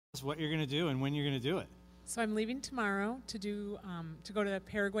us what you're going to do and when you're going to do it. So I'm leaving tomorrow to go to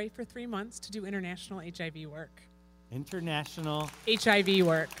Paraguay for 3 months to do international HIV work. International HIV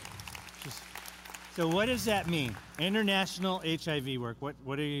work. So what does that mean? International HIV work.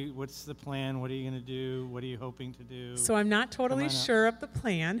 What's the plan? What are you going to do? What are you hoping to do? So I'm not totally sure of the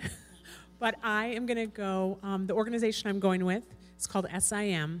plan, but I am going to go. The organization I'm going with is called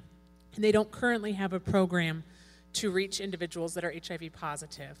SIM, and they don't currently have a program to reach individuals that are HIV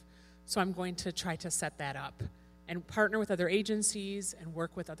positive. So I'm going to try to set that up and partner with other agencies and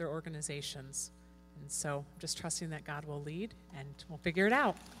work with other organizations. And so I'm just trusting that God will lead and we'll figure it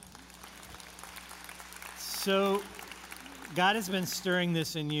out. So God has been stirring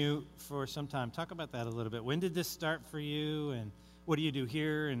this in you for some time. Talk about that a little bit. When did this start for you, and what do you do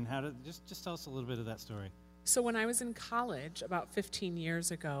here, and how did just tell us a little bit of that story. So when I was in college about 15 years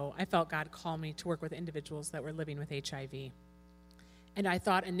ago, I felt God call me to work with individuals that were living with HIV. And I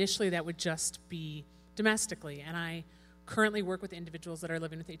thought initially that would just be domestically. And I currently work with individuals that are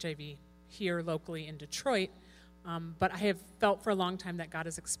living with HIV here locally in Detroit. But I have felt for a long time that God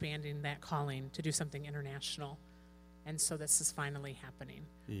is expanding that calling to do something international. And so this is finally happening.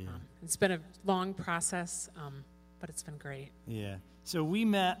 Yeah. It's been a long process, but it's been great. Yeah. So we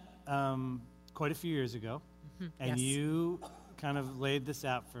met quite a few years ago, and Yes. you kind of laid this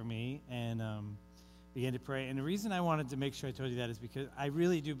out for me and began to pray. And the reason I wanted to make sure I told you that is because I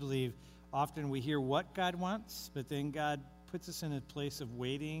really do believe often we hear what God wants, but then God puts us in a place of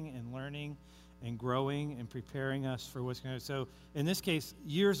waiting and learning and growing and preparing us for what's going to. So in this case,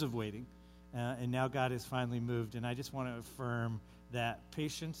 years of waiting, and now God has finally moved. And I just want to affirm that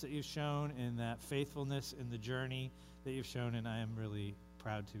patience that you've shown and that faithfulness in the journey that you've shown, and I am really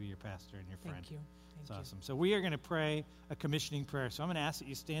proud to be your pastor and your friend. Thank you. It's awesome. So we are going to pray a commissioning prayer. So I'm going to ask that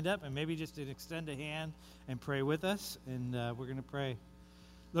you stand up and maybe just extend a hand and pray with us, and we're going to pray.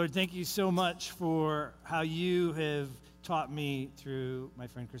 Lord, thank you so much for how you have taught me through my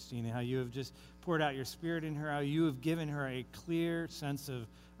friend Christina, how you have just poured out your spirit in her, how you have given her a clear sense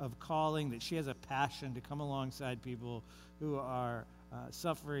of calling, that she has a passion to come alongside people who are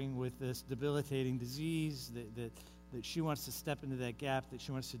suffering with this debilitating disease, that she wants to step into that gap, that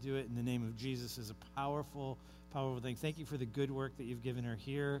she wants to do it in the name of Jesus is a powerful, powerful thing. Thank you for the good work that you've given her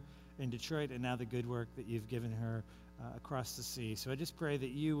here in Detroit, and now the good work that you've given her across the sea. So I just pray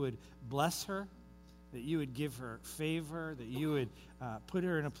that you would bless her, that you would give her favor, that you would put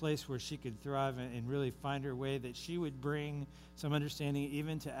her in a place where she could thrive and really find her way, that she would bring some understanding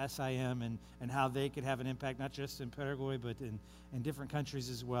even to SIM and how they could have an impact, not just in Paraguay, but in different countries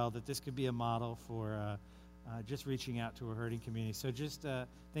as well, that this could be a model for just reaching out to a hurting community. So just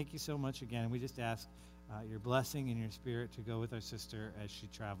thank you so much again. We just ask your blessing and your spirit to go with our sister as she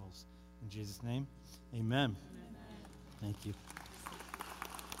travels. In Jesus' name, amen. Thank you.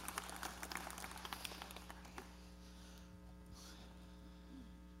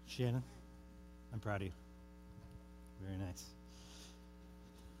 Shannon, I'm proud of you. Very nice.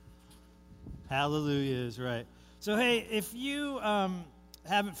 Hallelujah is right. So, hey, if you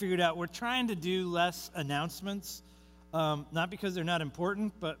haven't figured out, we're trying to do less announcements, not because they're not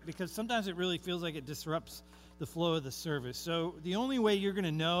important, but because sometimes it really feels like it disrupts the flow of the service. So the only way you're going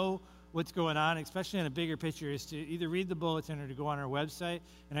to know what's going on, especially in a bigger picture, is to either read the bulletin or to go on our website.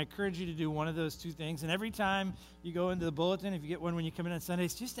 And I encourage you to do one of those two things. And every time you go into the bulletin, if you get one when you come in on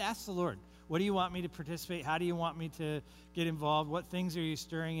Sundays, just ask the Lord, what do you want me to participate? How do you want me to get involved? What things are you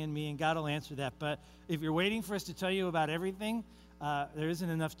stirring in me? And God will answer that. But if you're waiting for us to tell you about everything, there isn't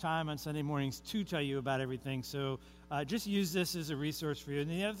enough time on Sunday mornings to tell you about everything. So just use this as a resource for you. And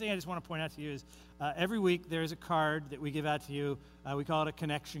the other thing I just want to point out to you is every week there's a card that we give out to you. We call it a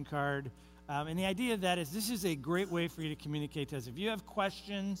connection card. And the idea of that is this is a great way for you to communicate to us. If you have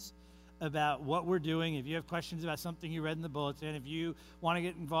questions about what we're doing, if you have questions about something you read in the bulletin, if you want to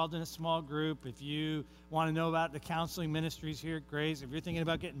get involved in a small group, if you want to know about the counseling ministries here at Grace, if you're thinking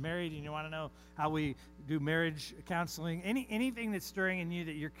about getting married and you want to know how we do marriage counseling, anything that's stirring in you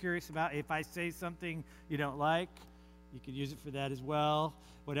that you're curious about, if I say something you don't like, you could use it for that as well.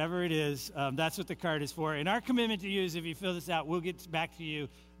 Whatever it is, that's what the card is for. And our commitment to you is if you fill this out, we'll get back to you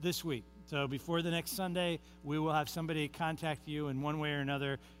this week. So before the next Sunday, we will have somebody contact you in one way or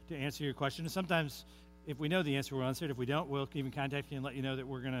another to answer your question. And sometimes, if we know the answer, we'll answer it. If we don't, we'll even contact you and let you know that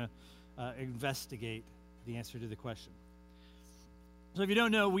we're going to investigate the answer to the question. So if you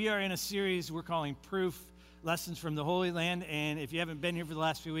don't know, we are in a series we're calling Proof. lessons from the Holy Land. And if you haven't been here for the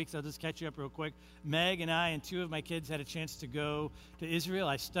last few weeks, I'll just catch you up real quick. Meg and I and two of my kids had a chance to go to Israel.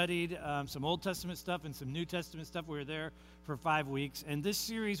 I studied some Old Testament stuff and some New Testament stuff. We were there for 5 weeks. And this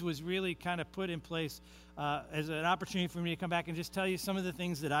series was really kind of put in place as an opportunity for me to come back and just tell you some of the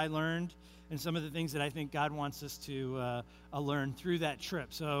things that I learned and some of the things that I think God wants us to learn through that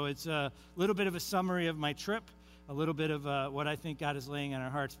trip. So it's a little bit of a summary of my trip, a little bit of what I think God is laying on our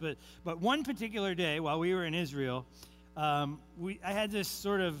hearts. But one particular day while we were in Israel, I had this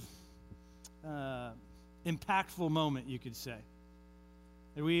sort of impactful moment, you could say.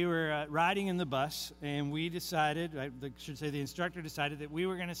 We were riding in the bus, and we decided, I should say the instructor decided, that we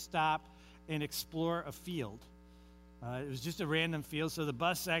were going to stop and explore a field. It was just a random field, so the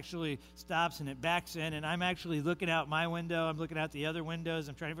bus actually stops and it backs in, and I'm actually looking out my window. I'm looking out the other windows.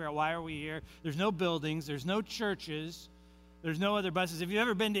 I'm trying to figure out, why are we here? There's no buildings. There's no churches. There's no other buses. If you've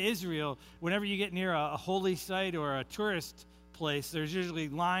ever been to Israel, whenever you get near a holy site or a tourist place, there's usually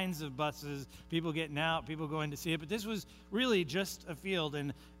lines of buses, people getting out, people going to see it. But this was really just a field,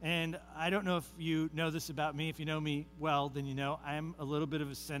 and I don't know if you know this about me. If you know me well, then you know I'm a little bit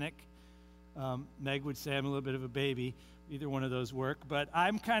of a cynic. Meg would say I'm a little bit of a baby. Either one of those work. But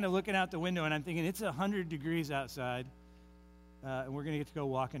I'm kind of looking out the window, and I'm thinking, it's 100 degrees outside, and we're going to get to go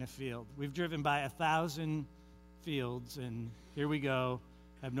walk in a field. We've driven by 1,000 fields, and here we go.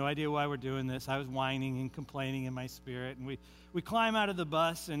 I have no idea why we're doing this. I was whining and complaining in my spirit. And we climb out of the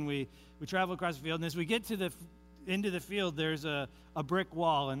bus, and we travel across the field. And as we get to the into the field, there's a brick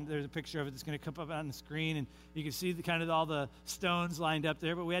wall, and there's a picture of it that's going to come up on the screen, and you can see all the stones lined up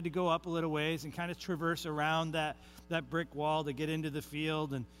there. But we had to go up a little ways and kind of traverse around that brick wall to get into the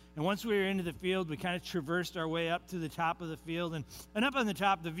field. And once we were into the field, we kind of traversed our way up to the top of the field. And up on the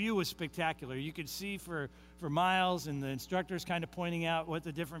top, the view was spectacular. You could see for miles, and the instructor's kind of pointing out what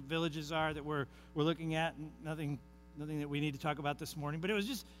the different villages are that we're looking at. And nothing that we need to talk about this morning, but it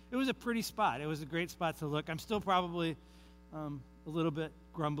was a pretty spot. It was a great spot to look. I'm still probably a little bit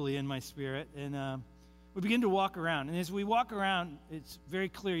grumbly in my spirit, and we begin to walk around. And as we walk around, it's very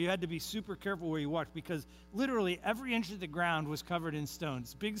clear you had to be super careful where you walked, because literally every inch of the ground was covered in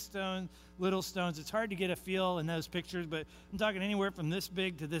stones. Big stones, little stones. It's hard to get a feel in those pictures, but I'm talking anywhere from this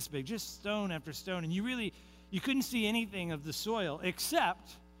big to this big, just stone after stone. And you couldn't see anything of the soil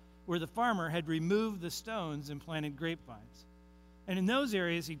except where the farmer had removed the stones and planted grapevines. And in those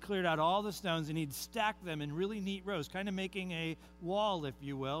areas, he'd cleared out all the stones, and he'd stacked them in really neat rows, kind of making a wall, if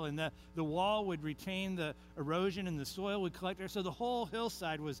you will. And the wall would retain the erosion, and the soil would collect there. So the whole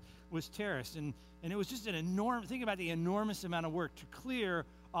hillside was terraced. And it was just think about the enormous amount of work to clear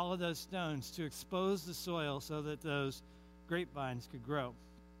all of those stones, to expose the soil so that those grapevines could grow.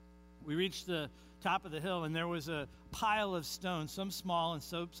 We reached the top of the hill, and there was a pile of stones, some small and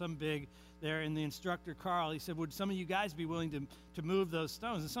some big there. And the instructor, Carl, he said, would some of you guys be willing to move those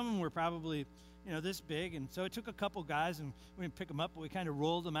stones? And some of them were probably this big. And so it took a couple guys, and we didn't pick them up, but we kind of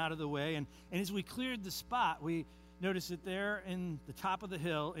rolled them out of the way. And as we cleared the spot, we noticed that there in the top of the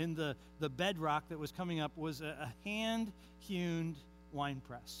hill, in the bedrock that was coming up, was a hand-hewn wine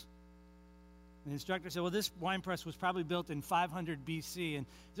press. The instructor said, well, this wine press was probably built in 500 BC. And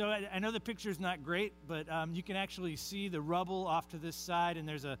so I know the picture's not great, but you can actually see the rubble off to this side, and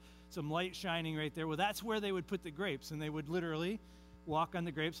there's some light shining right there. Well, that's where they would put the grapes, and they would literally walk on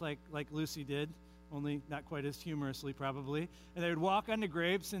the grapes like Lucy did, only not quite as humorously probably. And they would walk on the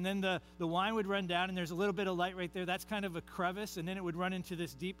grapes, and then the wine would run down, and there's a little bit of light right there. That's kind of a crevice, and then it would run into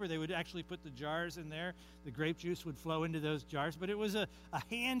this deeper. They would actually put the jars in there. The grape juice would flow into those jars. But it was a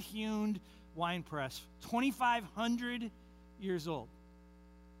hand-hewn wine press, 2,500 years old.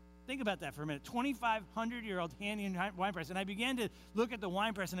 Think about that for a minute. 2,500-year-old hand-hewn wine press. And I began to look at the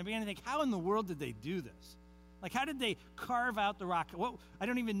wine press, and I began to think, how in the world did they do this? Like, how did they carve out the rock? I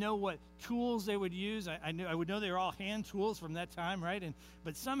don't even know what tools they would use. I would know they were all hand tools from that time, right?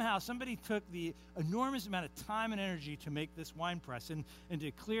 But somehow somebody took the enormous amount of time and energy to make this wine press, and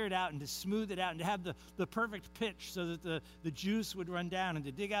to clear it out, and to smooth it out, and to have the perfect pitch so that the juice would run down, and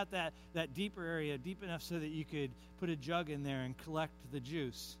to dig out that deeper area, deep enough so that you could put a jug in there and collect the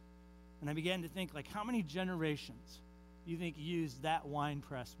juice. And I began to think, like, how many generations do you think used that wine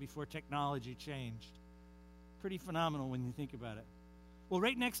press before technology changed? Pretty phenomenal when you think about it. Well,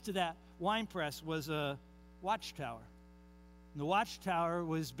 right next to that wine press was a watchtower. And the watchtower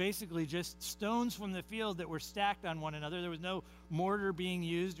was basically just stones from the field that were stacked on one another. There was no mortar being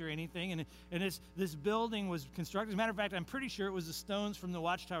used or anything. And this building was constructed. As a matter of fact, I'm pretty sure it was the stones from the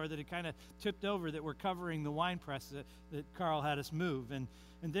watchtower that had kind of tipped over that were covering the wine press that Carl had us move. And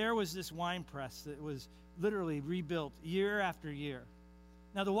there was this wine press that was literally rebuilt year after year.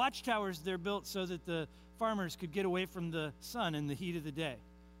 Now, the watchtowers, they're built so that the farmers could get away from the sun and the heat of the day.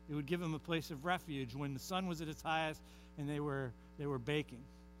 It would give them a place of refuge when the sun was at its highest and they were baking.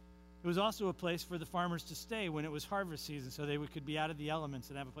 It was also a place for the farmers to stay when it was harvest season, so they could be out of the elements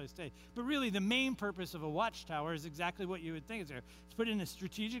and have a place to stay. But really, the main purpose of a watchtower is exactly what you would think is there. It's put in a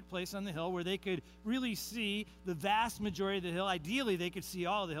strategic place on the hill where they could really see the vast majority of the hill. Ideally, they could see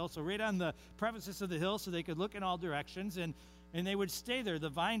all of the hill, so right on the precipice of the hill so they could look in all directions, and they would stay there. The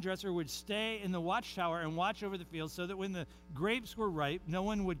vine dresser would stay in the watchtower and watch over the field so that when the grapes were ripe, no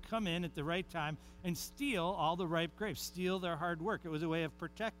one would come in at the right time and steal all the ripe grapes, steal their hard work. It was a way of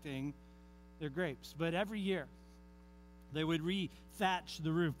protecting their grapes. But every year, they would re-thatch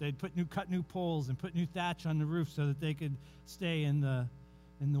the roof. They'd cut new poles and put new thatch on the roof so that they could stay in the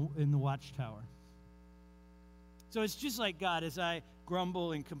watchtower. So it's just like God, as I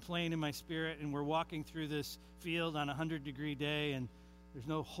grumble and complain in my spirit, and we're walking through this field on a 100-degree day, and there's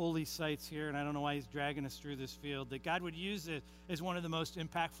no holy sights here, and I don't know why he's dragging us through this field, that God would use it as one of the most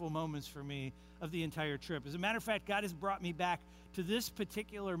impactful moments for me of the entire trip. As a matter of fact, God has brought me back to this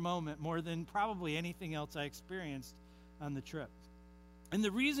particular moment more than probably anything else I experienced on the trip. And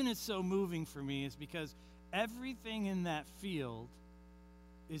the reason it's so moving for me is because everything in that field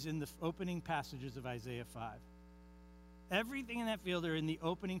is in the opening passages of Isaiah 5. Everything in that field are in the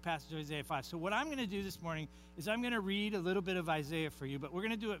opening passage of Isaiah 5. So what I'm going to do this morning is I'm going to read a little bit of Isaiah for you, but we're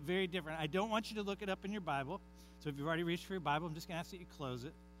going to do it very different. I don't want you to look it up in your Bible. So if you've already reached for your Bible, I'm just going to ask that you close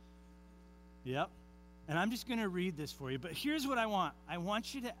it. Yep. And I'm just going to read this for you. But here's what I want. I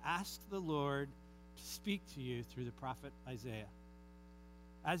want you to ask the Lord to speak to you through the prophet Isaiah.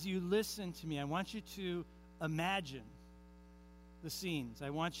 As you listen to me, I want you to imagine the scenes. I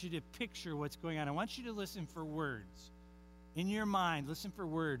want you to picture what's going on. I want you to listen for words. In your mind, listen for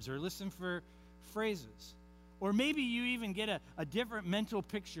words or listen for phrases. Or maybe you even get a different mental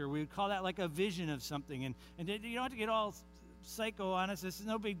picture. We would call that like a vision of something. And you don't have to get all psycho on us. This is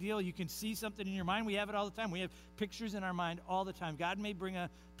no big deal. You can see something in your mind. We have it all the time. We have pictures in our mind all the time. God may bring a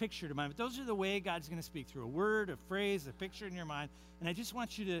picture to mind, but those are the way God's going to speak, through a word, a phrase, a picture in your mind. And I just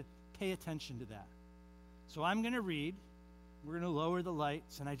want you to pay attention to that. So I'm going to read. We're going to lower the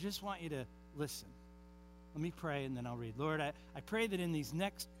lights, and I just want you to listen. Let me pray, and then I'll read. Lord, I pray that in these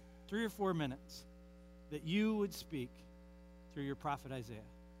next 3 or 4 minutes that you would speak through your prophet Isaiah.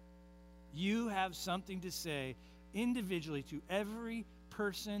 You have something to say individually to every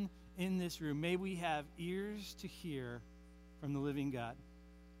person in this room. May we have ears to hear from the living God.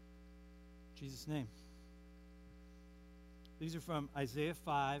 In Jesus' name. These are from Isaiah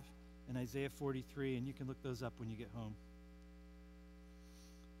 5 and Isaiah 43, and you can look those up when you get home.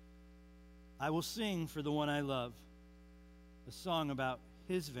 I will sing for the one I love, a song about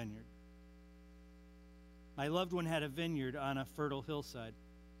his vineyard. My loved one had a vineyard on a fertile hillside.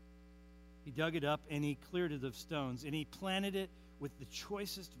 He dug it up and he cleared it of stones, and he planted it with the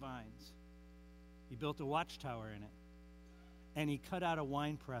choicest vines. He built a watchtower in it, and he cut out a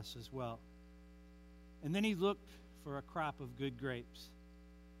winepress as well. And then he looked for a crop of good grapes,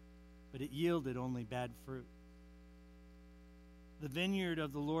 but it yielded only bad fruit. The vineyard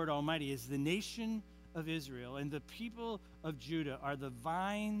of the Lord Almighty is the nation of Israel, and the people of Judah are the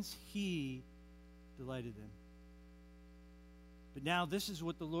vines he delighted in. But now this is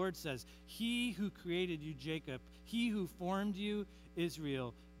what the Lord says. He who created you, Jacob, he who formed you,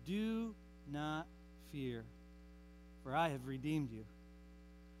 Israel, do not fear, for I have redeemed you.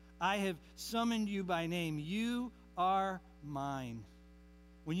 I have summoned you by name. You are mine.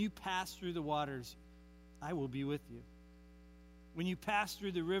 When you pass through the waters, I will be with you. When you pass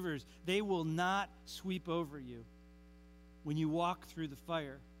through the rivers, they will not sweep over you. When you walk through the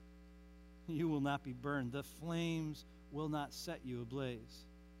fire, you will not be burned. The flames will not set you ablaze.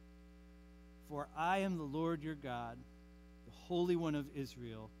 For I am the Lord your God, the Holy One of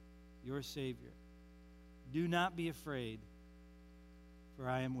Israel, your Savior. Do not be afraid, for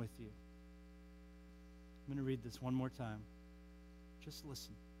I am with you. I'm going to read this one more time. Just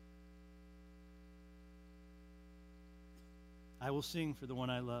listen. I will sing for the one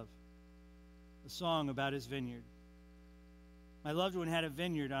I love, a song about his vineyard. My loved one had a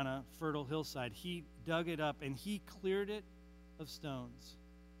vineyard on a fertile hillside. He dug it up and he cleared it of stones.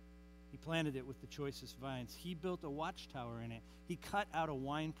 He planted it with the choicest vines. He built a watchtower in it. He cut out a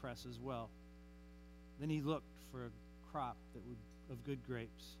winepress as well. Then he looked for a crop of good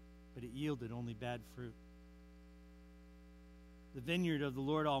grapes, but it yielded only bad fruit. The vineyard of the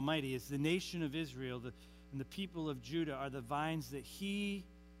Lord Almighty is the nation of Israel, and the people of Judah are the vines that he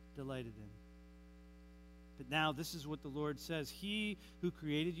delighted in. But now this is what the Lord says. He who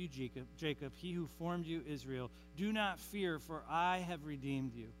created you, Jacob, he who formed you, Israel, do not fear, for I have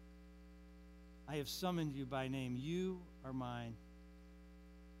redeemed you. I have summoned you by name. You are mine.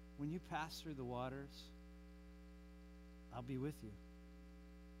 When you pass through the waters, I'll be with you.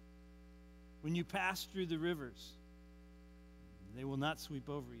 When you pass through the rivers, they will not sweep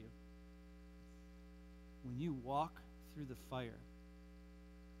over you. When you walk through the fire,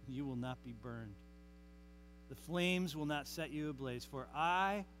 you will not be burned. The flames will not set you ablaze, for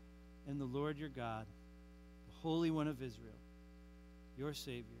I am the Lord your God, the Holy One of Israel, your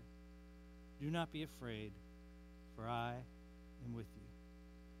Savior. Do not be afraid, for I am with you.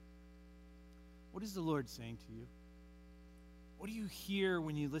 What is the Lord saying to you? What do you hear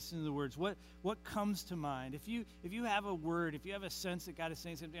when you listen to the words? What comes to mind? If you have a word, if you have a sense that God is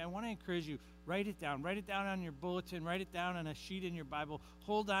saying something, I want to encourage you, write it down. Write it down on your bulletin. Write it down on a sheet in your Bible.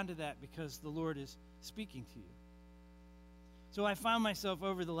 Hold on to that because the Lord is speaking to you. So I found myself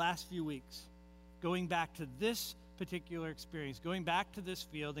over the last few weeks going back to this particular experience, going back to this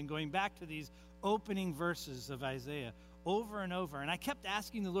field and going back to these opening verses of Isaiah over and over. And I kept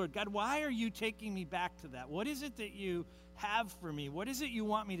asking the Lord, God, why are you taking me back to that? What is it that you have for me? What is it you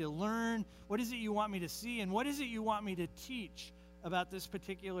want me to learn? What is it you want me to see? And what is it you want me to teach about this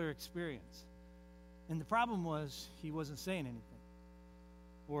particular experience? And the problem was he wasn't saying anything.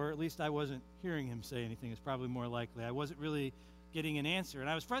 Or at least I wasn't hearing him say anything. It's probably more likely. I wasn't really getting an answer. And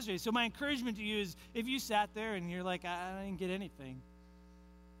I was frustrated. So my encouragement to you is if you sat there and you're like, I didn't get anything.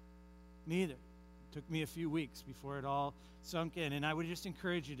 Me either. It took me a few weeks before it all sunk in. And I would just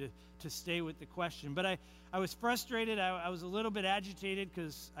encourage you to stay with the question. But I was frustrated. I was a little bit agitated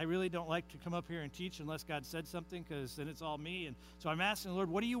because I really don't like to come up here and teach unless God said something, because then it's all me. And so I'm asking the Lord,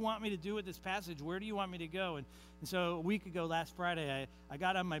 what do you want me to do with this passage? Where do you want me to go? And so a week ago, last Friday, I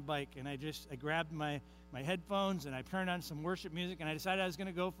got on my bike and I grabbed my headphones and I turned on some worship music and I decided I was going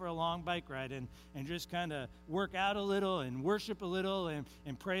to go for a long bike ride and just kind of work out a little and worship a little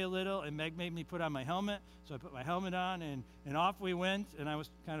and pray a little. And Meg made me put on my helmet. So I put my helmet on and off we went. And I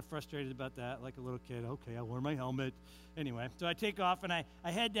was kind of frustrated about that, like a little kid. Okay, I'll wear my helmet. Anyway, so I take off and I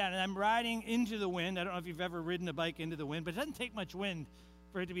head down and I'm riding into the wind. I don't know if you've ever ridden a bike into the wind, but it doesn't take much wind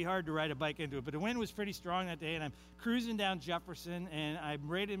for it to be hard to ride a bike into it. But the wind was pretty strong that day, and I'm cruising down Jefferson, and I'm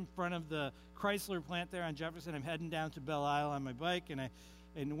right in front of the Chrysler plant there on Jefferson. I'm heading down to Belle Isle on my bike, and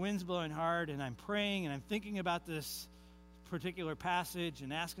the wind's blowing hard, and I'm praying, and I'm thinking about this particular passage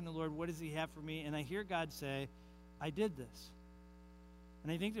and asking the Lord, what does he have for me? And I hear God say, I did this.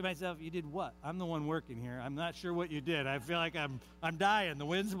 And I think to myself, you did what? I'm the one working here. I'm not sure what you did. I feel like I'm dying. The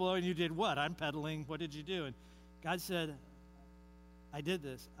wind's blowing. You did what? I'm pedaling. What did you do? And God said, I did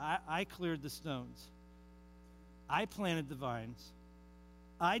this. I cleared the stones. I planted the vines.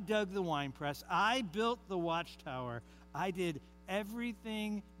 I dug the winepress. I built the watchtower. I did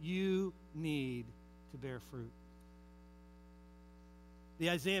everything you need to bear fruit. The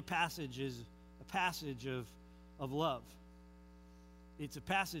Isaiah passage is a passage of love. It's a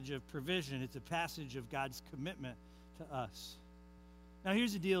passage of provision. It's a passage of God's commitment to us. Now,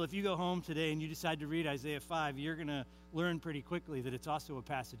 here's the deal. If you go home today and you decide to read Isaiah 5, you're going to learn pretty quickly that it's also a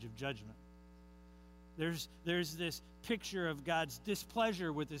passage of judgment. There's this picture of God's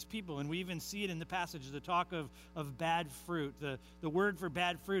displeasure with his people, and we even see it in the passage, the talk of bad fruit. The word for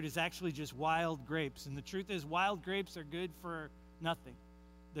bad fruit is actually just wild grapes, and the truth is wild grapes are good for nothing.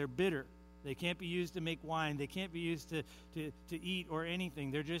 They're bitter. They can't be used to make wine. They can't be used to eat or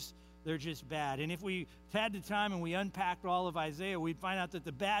anything. They're just bad. And if we had the time and we unpacked all of Isaiah, we'd find out that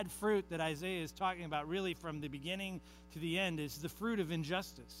the bad fruit that Isaiah is talking about really from the beginning to the end is the fruit of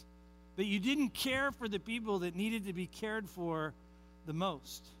injustice. That you didn't care for the people that needed to be cared for the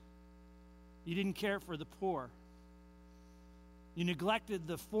most. You didn't care for the poor. You neglected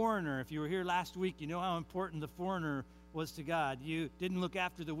the foreigner. If you were here last week, you know how important the foreigner was to God. You didn't look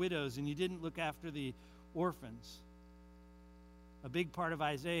after the widows and you didn't look after the orphans. A big part of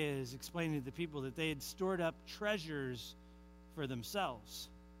Isaiah is explaining to the people that they had stored up treasures for themselves,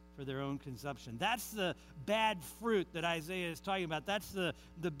 for their own consumption. That's the bad fruit that Isaiah is talking about. That's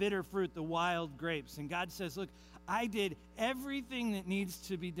the bitter fruit, the wild grapes. And God says, look, I did everything that needs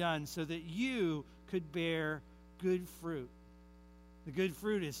to be done so that you could bear good fruit. The good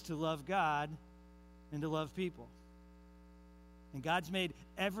fruit is to love God and to love people. And God's made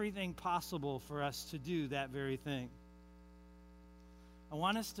everything possible for us to do that very thing. I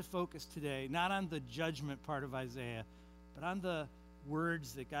want us to focus today not on the judgment part of Isaiah, but on the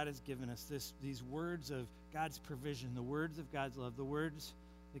words that God has given us, these words of God's provision, the words of God's love, the words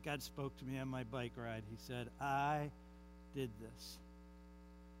that God spoke to me on my bike ride. He said, I did this.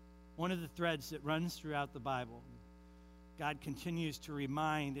 One of the threads that runs throughout the Bible, God continues to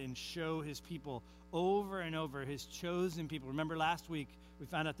remind and show his people over and over, his chosen people. Remember last week we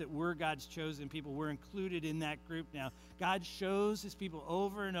found out that we're God's chosen people. We're included in that group now. God shows his people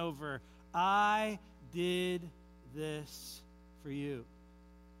over and over, I did this for you.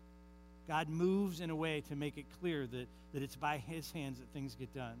 God moves in a way to make it clear that it's by his hands that things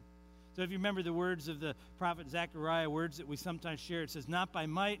get done. So if you remember the words of the prophet Zechariah, words that we sometimes share, it says, not by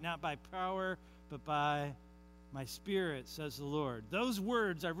might, not by power, but by my Spirit, says the Lord. Those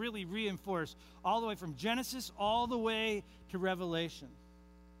words are really reinforced all the way from Genesis all the way to Revelation.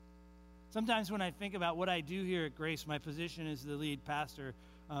 Sometimes when I think about what I do here at Grace, my position as the lead pastor,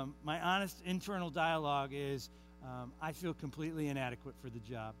 my honest internal dialogue is, I feel completely inadequate for the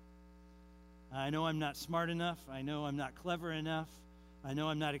job. I know I'm not smart enough. I know I'm not clever enough. I know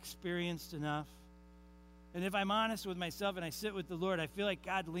I'm not experienced enough. And if I'm honest with myself and I sit with the Lord, I feel like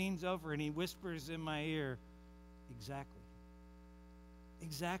God leans over and he whispers in my ear, exactly.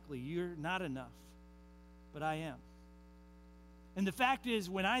 Exactly. You're not enough, but I am. And the fact is,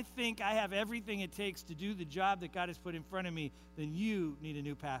 when I think I have everything it takes to do the job that God has put in front of me, then you need a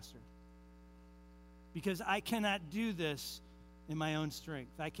new pastor. Because I cannot do this in my own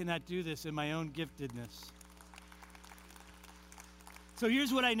strength. I cannot do this in my own giftedness. So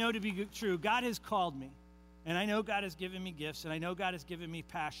here's what I know to be true. God has called me. And I know God has given me gifts. And I know God has given me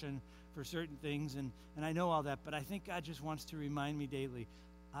passion for certain things. And I know all that. But I think God just wants to remind me daily,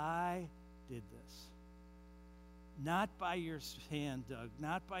 I did this. Not by your hand, Doug.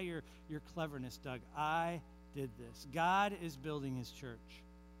 Not by your cleverness, Doug. I did this. God is building his church.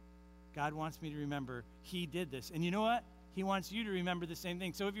 God wants me to remember he did this. And you know what? He wants you to remember the same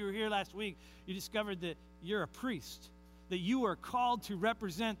thing. So if you were here last week, you discovered that you're a priest, that you are called to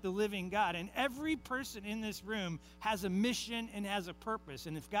represent the living God. And every person in this room has a mission and has a purpose.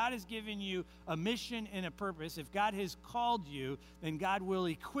 And if God has given you a mission and a purpose, if God has called you, then God will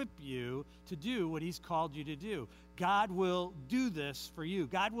equip you to do what he's called you to do. God will do this for you.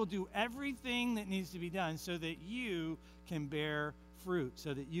 God will do everything that needs to be done so that you can bear fruit,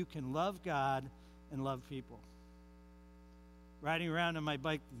 so that you can love God and love people. Riding around on my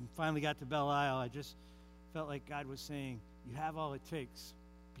bike and finally got to Belle Isle, I just felt like God was saying, you have all it takes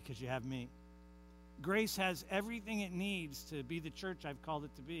because you have me. Grace has everything it needs to be the church I've called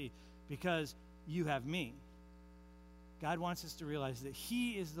it to be because you have me. God wants us to realize that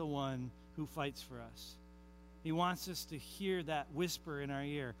he is the one who fights for us. He wants us to hear that whisper in our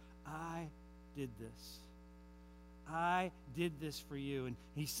ear, I did this. I did this for you. And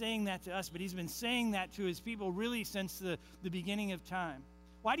he's saying that to us, but he's been saying that to his people really since the beginning of time.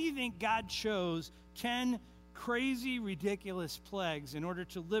 Why do you think God chose 10 crazy, ridiculous plagues in order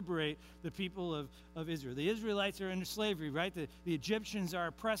to liberate the people of Israel? The Israelites are under slavery, right? The Egyptians are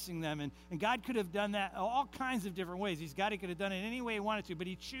oppressing them. And God could have done that all kinds of different ways. He could have done it any way he wanted to, but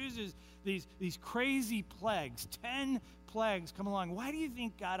he chooses these crazy plagues. 10 plagues come along. Why do you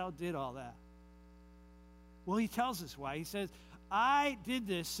think God did all that? Well, he tells us why. He says, I did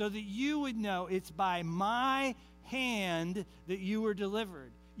this so that you would know it's by my hand that you were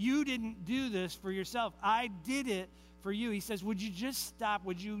delivered. You didn't do this for yourself. I did it for you. He says, would you just stop?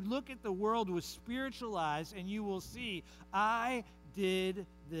 Would you look at the world with spiritual eyes and you will see, I did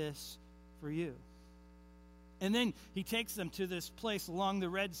this for you. And then he takes them to this place along the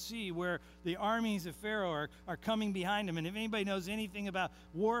Red Sea where the armies of Pharaoh are coming behind him. And if anybody knows anything about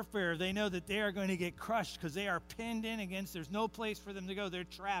warfare, they know that they are going to get crushed because they are pinned in against. There's no place for them to go. They're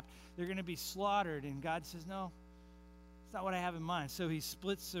trapped. They're going to be slaughtered. And God says, no, it's not what I have in mind. So he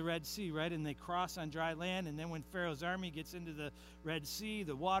splits the Red Sea, right? And they cross on dry land. And then when Pharaoh's army gets into the Red Sea,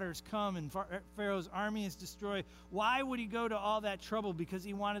 the waters come and Pharaoh's army is destroyed. Why would he go to all that trouble? Because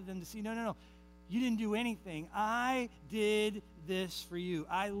he wanted them to see, no. You didn't do anything. I did this for you.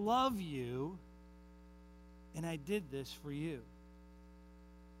 I love you, and I did this for you.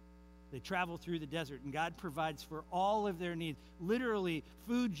 They travel through the desert, and God provides for all of their needs. Literally,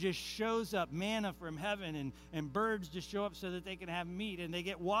 food just shows up, manna from heaven, and birds just show up so that they can have meat, and they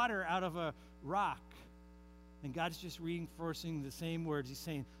get water out of a rock. And God's just reinforcing the same words. He's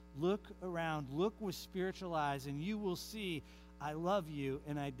saying, look around, look with spiritual eyes, and you will see I love you,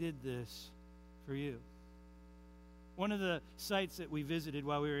 and I did this for you. One of the sites that we visited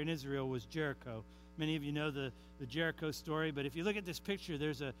while we were in Israel was Jericho. Many of you know the Jericho story, but if you look at this picture,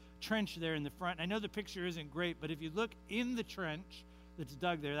 there's a trench there in the front. I know the picture isn't great, but if you look in the trench that's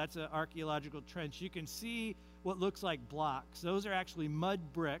dug there, that's an archaeological trench, you can see what looks like blocks. Those are actually mud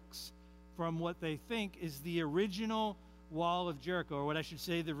bricks from what they think is the original wall of Jericho, or what I should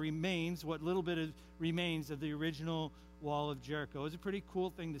say, the remains, what little bit of remains of the original wall of Jericho. It was a pretty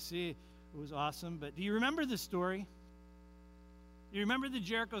cool thing to see. It was awesome. But do you remember the story? Do you remember the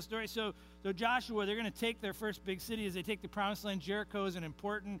Jericho story? So Joshua, they're going to take their first big city as they take the promised land. Jericho is an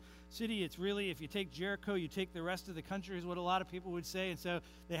important city. It's really, if you take Jericho, you take the rest of the country is what a lot of people would say. And so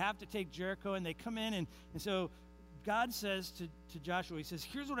they have to take Jericho, and they come in. And so God says to Joshua, he says,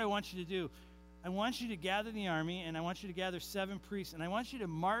 here's what I want you to do. I want you to gather the army, and I want you to gather 7 priests, and I want you to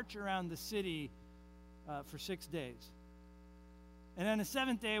march around the city for 6 days. And on the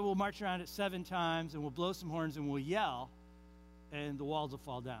 7th day, we'll march around it 7 times, and we'll blow some horns, and we'll yell, and the walls will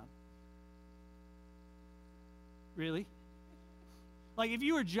fall down. Really? Like, if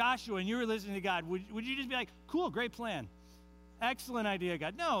you were Joshua and you were listening to God, would you just be like, cool, great plan. Excellent idea,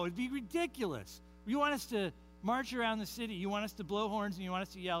 God. No, it'd be ridiculous. You want us to march around the city. You want us to blow horns, and you want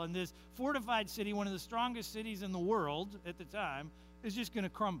us to yell. And this fortified city, one of the strongest cities in the world at the time, is just going to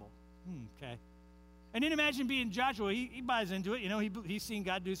crumble. Okay. And then imagine being Joshua. He buys into it. You know, he's seen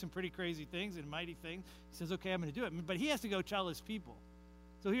God do some pretty crazy things and mighty things. He says, okay, I'm going to do it. But he has to go tell his people.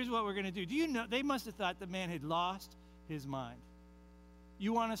 So here's what we're going to do. Do you know, they must have thought the man had lost his mind.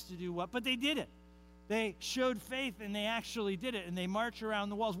 You want us to do what? But they did it. They showed faith, and they actually did it, and they march around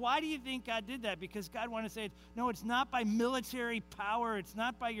the walls. Why do you think God did that? Because God wanted to say, no, it's not by military power. It's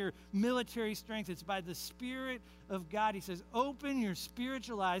not by your military strength. It's by the Spirit of God. He says, open your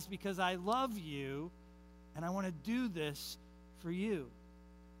spiritual eyes because I love you, and I want to do this for you.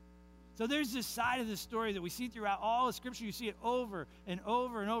 So there's this side of the story that we see throughout all of Scripture. You see it over and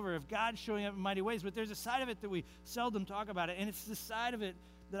over and over of God showing up in mighty ways. But there's a side of it that we seldom talk about it, and it's the side of it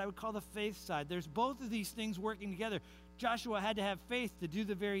that I would call the faith side. There's both of these things working together. Joshua had to have faith to do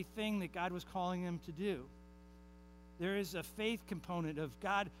the very thing that God was calling him to do. There is a faith component of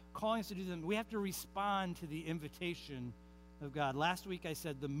God calling us to do something. We have to respond to the invitation of God. Last week I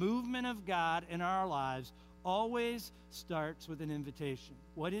said the movement of God in our lives always starts with an invitation.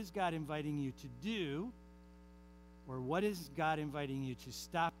 What is God inviting you to do, or what is God inviting you to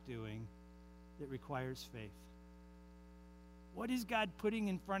stop doing that requires faith? What is God putting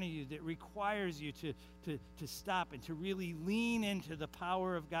in front of you that requires you to stop and to really lean into the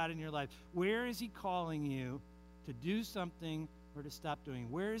power of God in your life? Where is he calling you to do something or to stop doing?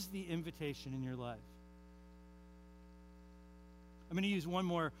 Where is the invitation in your life? I'm going to use one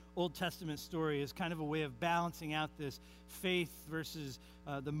more Old Testament story as kind of a way of balancing out this faith versus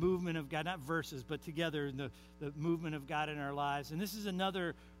the movement of God, not verses, but together, the movement of God in our lives. And this is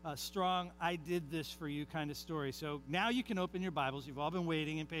another strong, I did this for you kind of story. So now you can open your Bibles. You've all been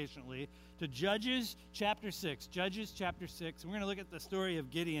waiting impatiently to Judges chapter 6. Judges chapter 6. And we're going to look at the story of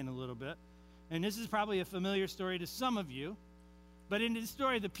Gideon a little bit. And this is probably a familiar story to some of you. But in this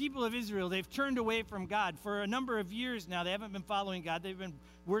story, the people of Israel, they've turned away from God. For a number of years now, they haven't been following God. They've been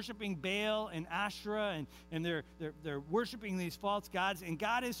worshiping Baal and Asherah, and they're worshiping these false gods, and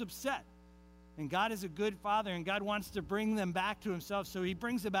God is upset. And God is a good father, and God wants to bring them back to himself, so he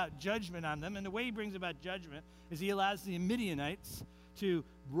brings about judgment on them. And the way he brings about judgment is he allows the Midianites to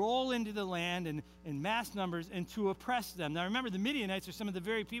roll into the land in mass numbers and to oppress them. Now remember, the Midianites are some of the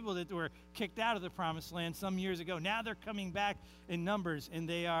very people that were kicked out of the promised land some years ago. Now they're coming back in numbers, and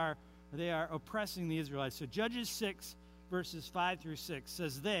they are oppressing the Israelites. So Judges 6, verses 5 through 6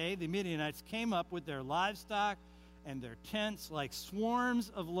 says, they, the Midianites, came up with their livestock and their tents like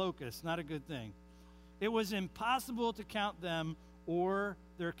swarms of locusts. Not a good thing. It was impossible to count them or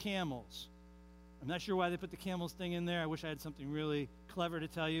their camels. I'm not sure why they put the camels thing in there. I wish I had something really clever to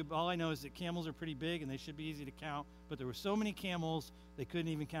tell you. But all I know is that camels are pretty big, and they should be easy to count. But there were so many camels, they couldn't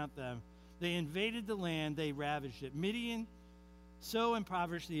even count them. They invaded the land. They ravaged it. Midian so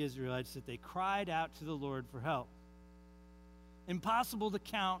impoverished the Israelites that they cried out to the Lord for help. Impossible to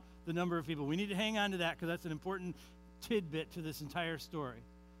count the number of people. We need to hang on to that because that's an important tidbit to this entire story.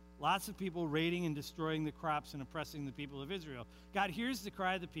 Lots of people raiding and destroying the crops and oppressing the people of Israel. God hears the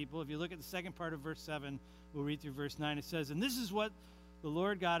cry of the people. If you look at the second part of verse 7, we'll read through verse 9. It says, and this is what the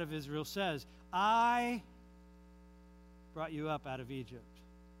Lord God of Israel says, I brought you up out of Egypt,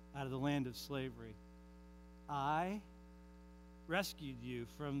 out of the land of slavery. I rescued you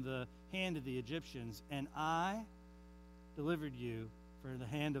from the hand of the Egyptians, and I delivered you from the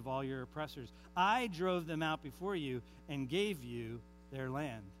hand of all your oppressors. I drove them out before you and gave you their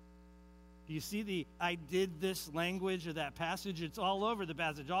land. Do you see the I did this language of that passage? It's all over the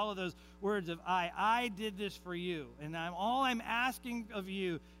passage. All of those words of I did this for you. And all I'm asking of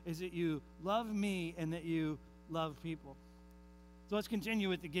you is that you love me and that you love people. So let's continue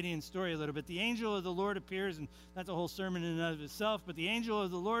with the Gideon story a little bit. The angel of the Lord appears, and that's a whole sermon in and of itself, but the angel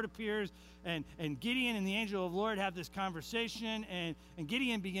of the Lord appears, and Gideon and the angel of the Lord have this conversation, and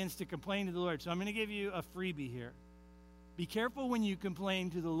Gideon begins to complain to the Lord. So I'm going to give you a freebie here. Be careful when you complain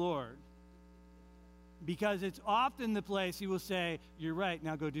to the Lord, because it's often the place he will say, you're right,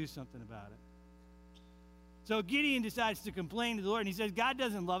 now go do something about it. So Gideon decides to complain to the Lord, and he says, God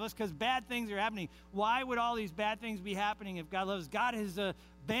doesn't love us because bad things are happening. Why would all these bad things be happening if God loves us? God has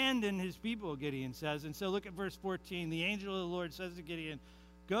abandoned his people, Gideon says. And so look at verse 14. The angel of the Lord says to Gideon,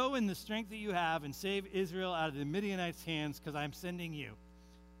 go in the strength that you have and save Israel out of the Midianites' hands, because I'm sending you.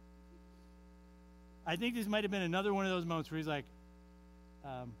 I think this might have been another one of those moments where he's like,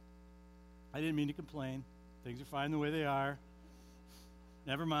 I didn't mean to complain. Things are fine the way they are.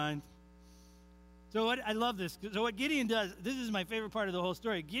 Never mind. So I love this. So what Gideon does, this is my favorite part of the whole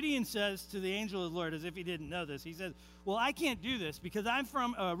story. Gideon says to the angel of the Lord, as if he didn't know this, he says, well, I can't do this because I'm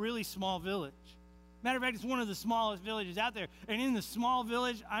from a really small village. Matter of fact, it's one of the smallest villages out there. And in the small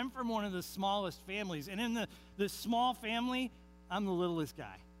village, I'm from one of the smallest families. And in the small family, I'm the littlest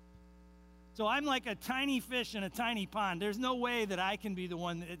guy. So I'm like a tiny fish in a tiny pond. There's no way that I can be the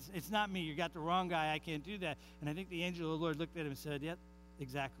one. It's not me. You got the wrong guy. I can't do that. And I think the angel of the Lord looked at him and said, yep,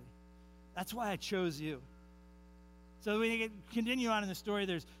 exactly. That's why I chose you. So we continue on in the story.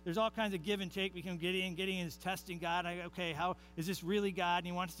 There's all kinds of give and take between Gideon. Gideon is testing God. Okay, how is this really God? And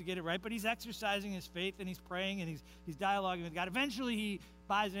he wants to get it right. But he's exercising his faith, and he's praying, and he's dialoguing with God. Eventually, he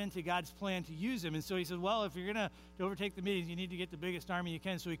buys into God's plan to use him. And so he says, well, if you're going to overtake the Midians, you need to get the biggest army you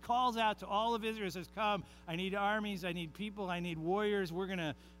can. So he calls out to all of Israel and says, come, I need armies, I need people, I need warriors. We're going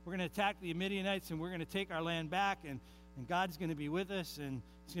to attack the Midianites, and we're going to take our land back, and God's going to be with us, and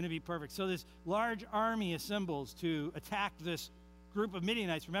it's going to be perfect. So this large army assembles to attack this group of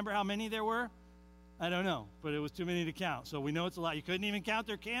Midianites. Remember how many there were? I don't know, but it was too many to count. So we know it's a lot. You couldn't even count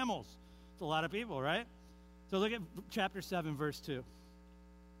their camels. It's a lot of people, right? So look at chapter 7, verse 2.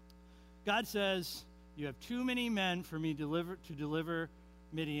 God says, you have too many men for me to deliver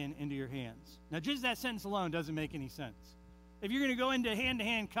Midian into your hands. Now, just that sentence alone doesn't make any sense. If you're going to go into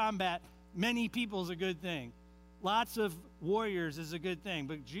hand-to-hand combat, many people is a good thing. Lots of warriors is a good thing.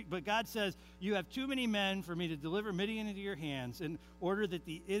 But God says, you have too many men for me to deliver Midian into your hands in order that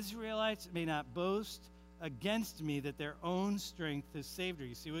the Israelites may not boast against me that their own strength has saved her.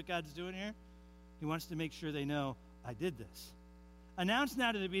 You see what God's doing here? He wants to make sure they know, I did this. Announce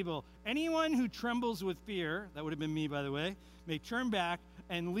now to the people, anyone who trembles with fear, that would have been me, by the way, may turn back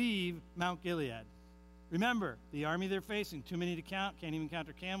and leave Mount Gilead. Remember, the army they're facing, too many to count, can't even count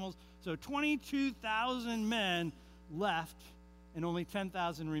their camels. So 22,000 men left, and only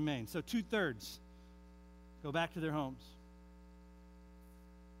 10,000 remain. So 2/3 go back to their homes.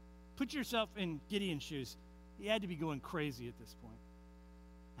 Put yourself in Gideon's shoes. He had to be going crazy at this point.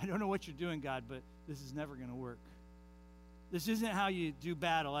 I don't know what you're doing, God, but this is never going to work. This isn't how you do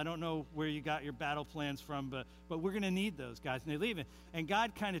battle. I don't know where you got your battle plans from, but we're going to need those, guys. And they leave it. And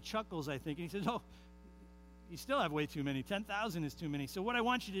God kind of chuckles, I think, and he says, oh, you still have way too many. 10,000 is too many. So what I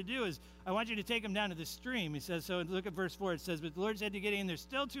want you to do is I want you to take them down to the stream. He says, so look at verse 4. It says, but the Lord said to Gideon, there's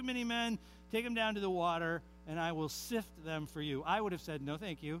still too many men. Take them down to the water, and I will sift them for you. I would have said, no,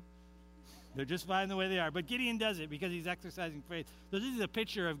 thank you. They're just fine the way they are. But Gideon does it because he's exercising faith. So this is a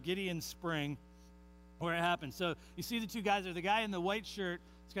picture of Gideon's spring where it happens. So you see the two guys there. The guy in the white shirt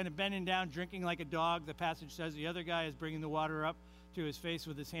is kind of bending down, drinking like a dog, the passage says. The other guy is bringing the water up to his face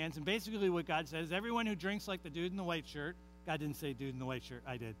with his hands. And basically what God says, everyone who drinks like the dude in the white shirt, God didn't say dude in the white shirt,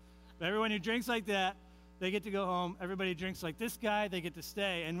 I did. But everyone who drinks like that, they get to go home. Everybody drinks like this guy, they get to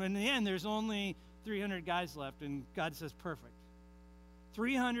stay. And in the end, there's only 300 guys left, and God says, perfect.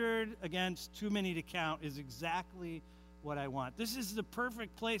 300 against too many to count is exactly what I want. This is the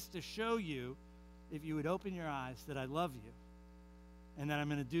perfect place to show you, if you would open your eyes, that I love you and that I'm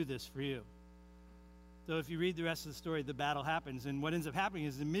going to do this for you. So if you read the rest of the story, the battle happens, and what ends up happening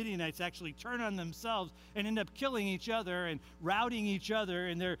is the Midianites actually turn on themselves and end up killing each other and routing each other,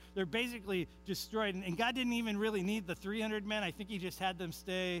 and they're basically destroyed. And God didn't even really need the 300 men. I think he just had them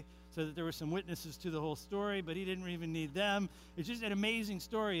stay so that there were some witnesses to the whole story, but he didn't even need them. It's just an amazing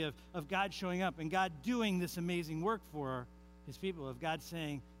story of God showing up and God doing this amazing work for his people, of God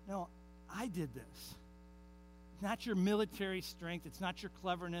saying, no, I did this. It's not your military strength. It's not your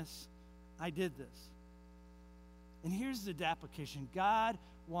cleverness. I did this. And here's the application. God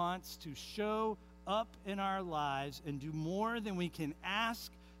wants to show up in our lives and do more than we can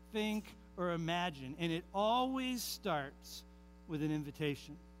ask, think, or imagine. And it always starts with an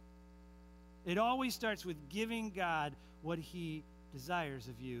invitation. It always starts with giving God what he desires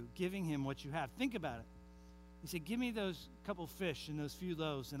of you, giving him what you have. Think about it. He said, give me those couple fish and those few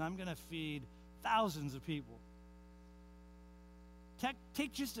loaves, and I'm going to feed thousands of people.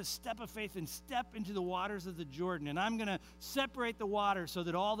 Take just a step of faith and step into the waters of the Jordan, and I'm going to separate the water so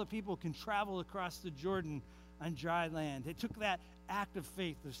that all the people can travel across the Jordan on dry land. They took that act of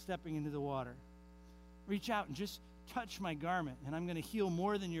faith of stepping into the water. Reach out and just touch my garment, and I'm going to heal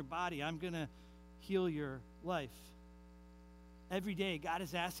more than your body. I'm going to heal your life. Every day, God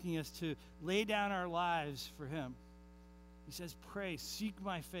is asking us to lay down our lives for him. He says, pray, seek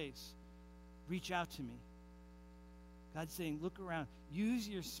my face, reach out to me. God's saying, look around. Use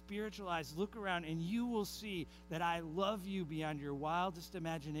your spiritual eyes. Look around, and you will see that I love you beyond your wildest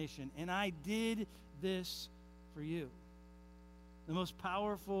imagination, and I did this for you. The most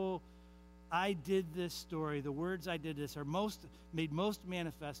powerful I did this story, the words I did this, are made most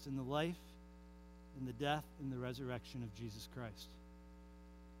manifest in the life, in the death, and the resurrection of Jesus Christ.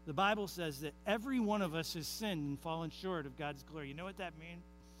 The Bible says that every one of us has sinned and fallen short of God's glory. You know what that means?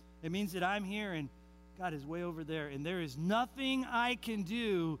 It means that I'm here and God is way over there, and there is nothing I can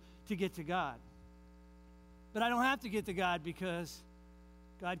do to get to God. But I don't have to get to God because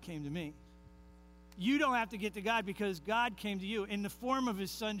God came to me. You don't have to get to God because God came to you in the form of his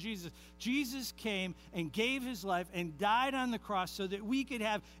son Jesus. Jesus came and gave his life and died on the cross so that we could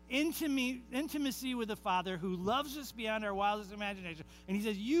have intimacy with the Father who loves us beyond our wildest imagination. And he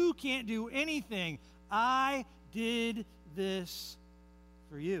says, you can't do anything. I did this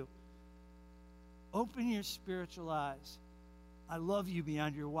for you. Open your spiritual eyes. I love you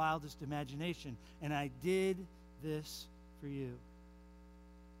beyond your wildest imagination, and I did this for you.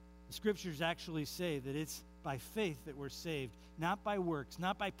 The scriptures actually say that it's by faith that we're saved, not by works,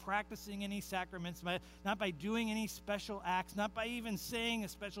 not by practicing any sacraments, not by doing any special acts, not by even saying a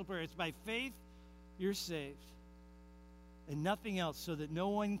special prayer. It's by faith you're saved, and nothing else, so that no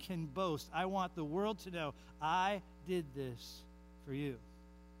one can boast. I want the world to know I did this for you.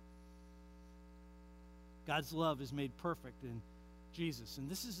 God's love is made perfect in Jesus. And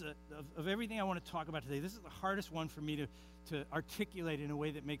this is, of everything I want to talk about today, this is the hardest one for me to articulate in a way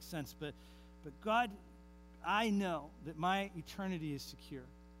that makes sense. But God, I know that my eternity is secure.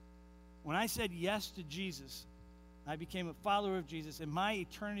 When I said yes to Jesus, I became a follower of Jesus, and my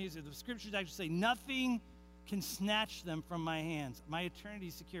eternity is, the scriptures actually say, nothing can snatch them from my hands. My eternity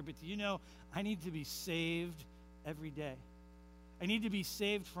is secure. But do you know, I need to be saved every day. I need to be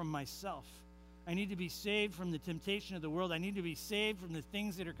saved from myself. I need to be saved from the temptation of the world. I need to be saved from the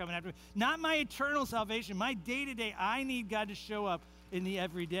things that are coming after me. Not my eternal salvation, my day-to-day. I need God to show up in the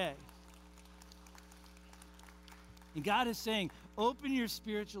everyday. And God is saying, open your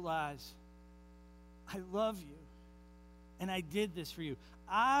spiritual eyes. I love you, and I did this for you.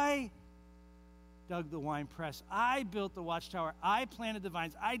 I dug the wine press. I built the watchtower. I planted the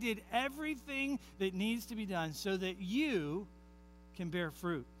vines. I did everything that needs to be done so that you can bear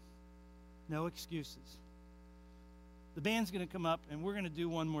fruit. No excuses. The band's going to come up, and we're going to do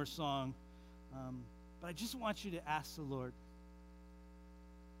one more song. But I just want you to ask the Lord,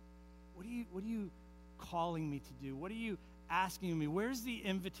 what are you calling me to do? What are you asking of me? Where's the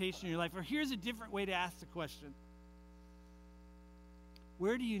invitation in your life? Or here's a different way to ask the question.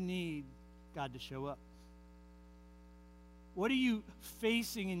 Where do you need God to show up? What are you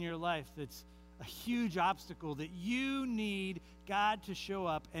facing in your life that's a huge obstacle that you need God to show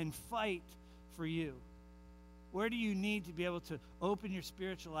up and fight for you? Where do you need to be able to open your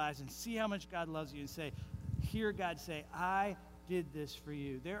spiritual eyes and see how much God loves you and say, hear God say, I did this for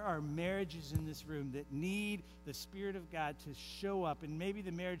you. There are marriages in this room that need the Spirit of God to show up, and maybe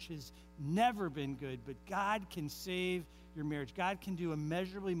the marriage has never been good, but God can save your marriage. God can do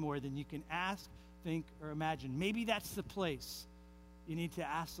immeasurably more than you can ask, think, or imagine. Maybe that's the place you need to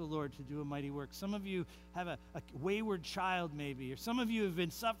ask the Lord to do a mighty work. Some of you have a wayward child maybe, or some of you have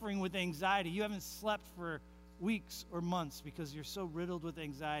been suffering with anxiety. You haven't slept for weeks or months because you're so riddled with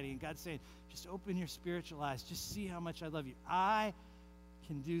anxiety. And God's saying, just open your spiritual eyes. Just see how much I love you. I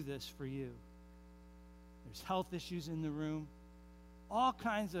can do this for you. There's health issues in the room. All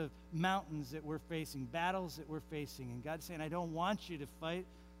kinds of mountains that we're facing, battles that we're facing. And God's saying, I don't want you to fight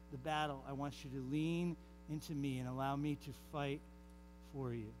the battle. I want you to lean into me and allow me to fight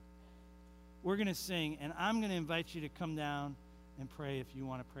for you. We're going to sing, and I'm going to invite you to come down and pray if you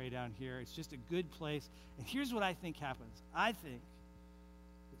want to pray down here. It's just a good place. And here's what I think happens. I think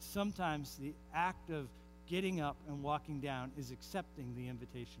that sometimes the act of getting up and walking down is accepting the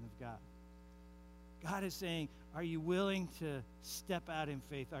invitation of God. God is saying, are you willing to step out in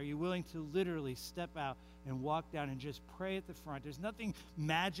faith? Are you willing to literally step out and walk down and just pray at the front? There's nothing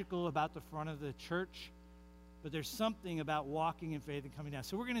magical about the front of the church, but there's something about walking in faith and coming down.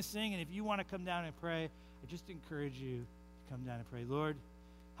 So we're going to sing, and if you want to come down and pray, I just encourage you to come down and pray. Lord,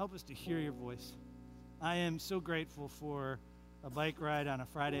 help us to hear your voice. I am so grateful for a bike ride on a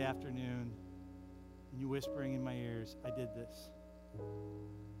Friday afternoon and you whispering in my ears, I did this.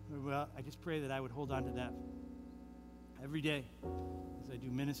 Well, I just pray that I would hold on to that every day as I do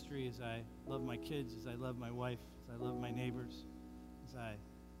ministry, as I love my kids, as I love my wife, as I love my neighbors, as I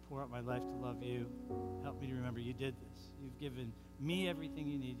pour out my life to love you. Help me to remember you did this. You've given me everything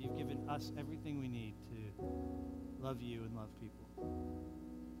you need. You've given us everything we need to love you and love people.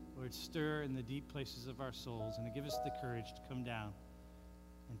 Lord, stir in the deep places of our souls and to give us the courage to come down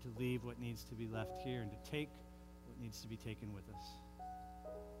and to leave what needs to be left here and to take what needs to be taken with us.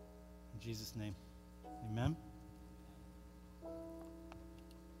 In Jesus' name, amen.